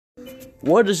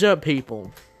What is up,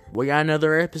 people? We got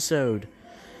another episode.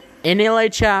 NLE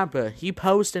CHOPPA, he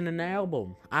posted an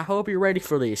album. I hope you're ready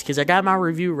for this, because I got my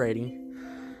review ready.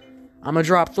 I'm going to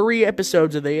drop 3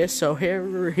 episodes of this, so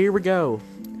here we go.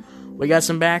 We got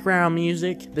some background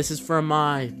music. This is from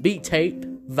my Beat Tape,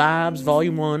 Vibes,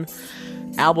 Volume 1.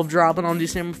 Album dropping on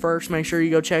December 1st. Make sure you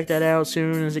go check that out as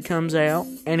soon as it comes out.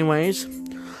 Anyways,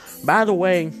 by the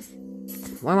way,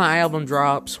 when my album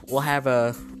drops, we'll have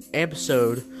a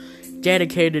episode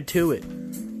dedicated to it.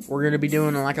 We're going to be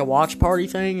doing like a watch party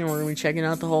thing, and we're going to be checking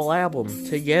out the whole album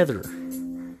together.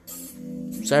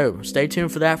 So, stay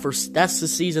tuned for that. That's the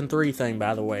Season 3 thing,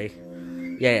 by the way.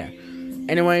 Yeah.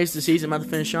 Anyways, the season about to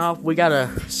finish off. We got a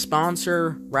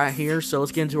sponsor right here, so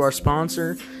let's get into our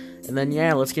sponsor. And then,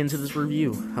 yeah, let's get into this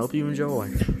review. Hope you enjoy.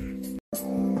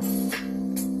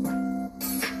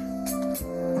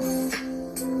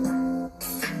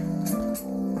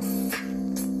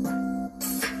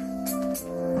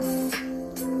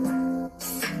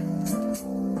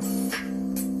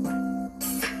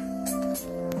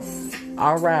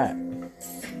 Alright,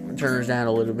 turn this down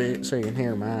a little bit so you can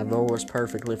hear my voice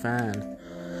perfectly fine.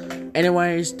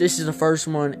 Anyways, this is the first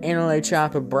one, NLE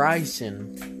CHOPPA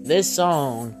Bryson. This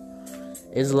song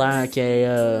is like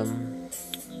a,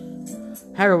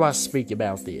 how do I speak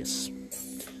about this?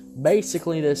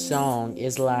 Basically, this song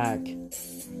is like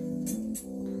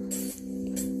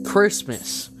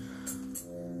Christmas.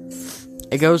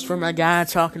 It goes from a guy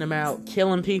talking about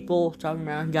killing people, talking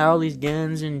about he got all these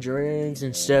guns and drugs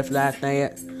and stuff like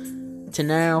that, to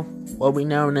now what we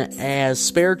know as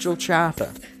Spiritual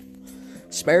CHOPPA.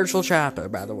 Spiritual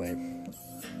CHOPPA, by the way.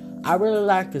 I really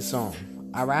like this song.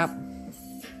 Alright?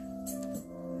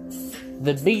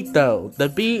 The beat, though.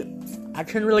 I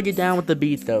couldn't really get down with the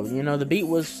beat, though. You know, the beat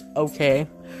was okay.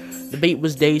 The beat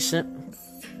was decent.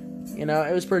 You know,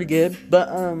 it was pretty good. But,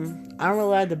 I don't really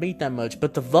like the beat that much,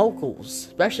 but the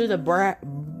vocals, especially the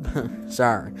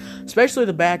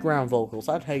background vocals,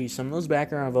 I'll tell you, some of those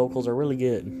background vocals are really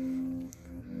good.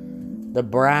 The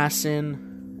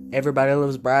Bryson, everybody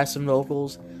loves Bryson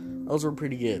vocals, those were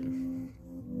pretty good.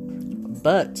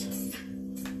 But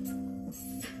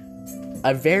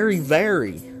a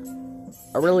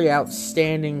really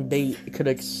outstanding beat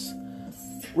could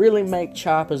really make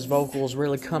CHOPPA's vocals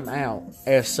really come out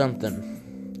as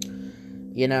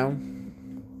something, you know?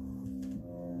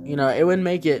 You know, it would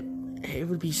make it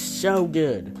would be so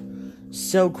good.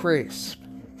 So crisp.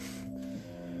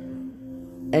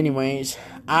 Anyways,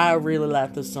 I really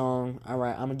like this song.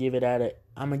 Alright, I'm gonna give it an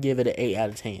 8 out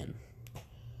of 10.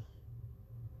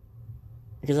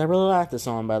 Because I really like this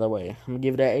song, by the way. I'm gonna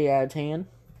give it an 8 out of 10.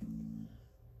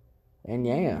 And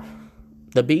yeah.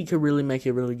 The beat could really make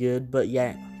it really good. But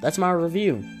yeah, that's my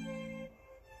review.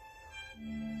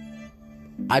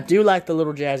 I do like the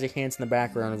little jazzy hints in the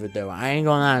background of it, though. I ain't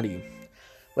gonna lie to you.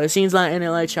 But it seems like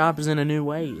NLE CHOPPA's in a new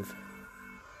wave.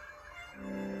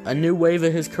 A new wave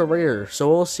of his career. So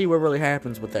we'll see what really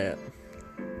happens with that.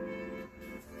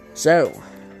 So,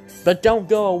 but don't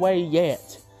go away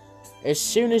yet. As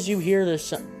soon as you hear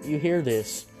this,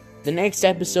 the next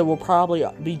episode will probably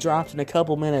be dropped in a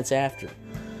couple minutes after.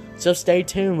 So stay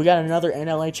tuned. We got another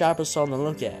NLE CHOPPA song to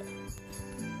look at.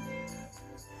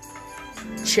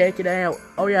 Check it out.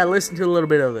 Oh yeah, listen to a little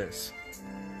bit of this.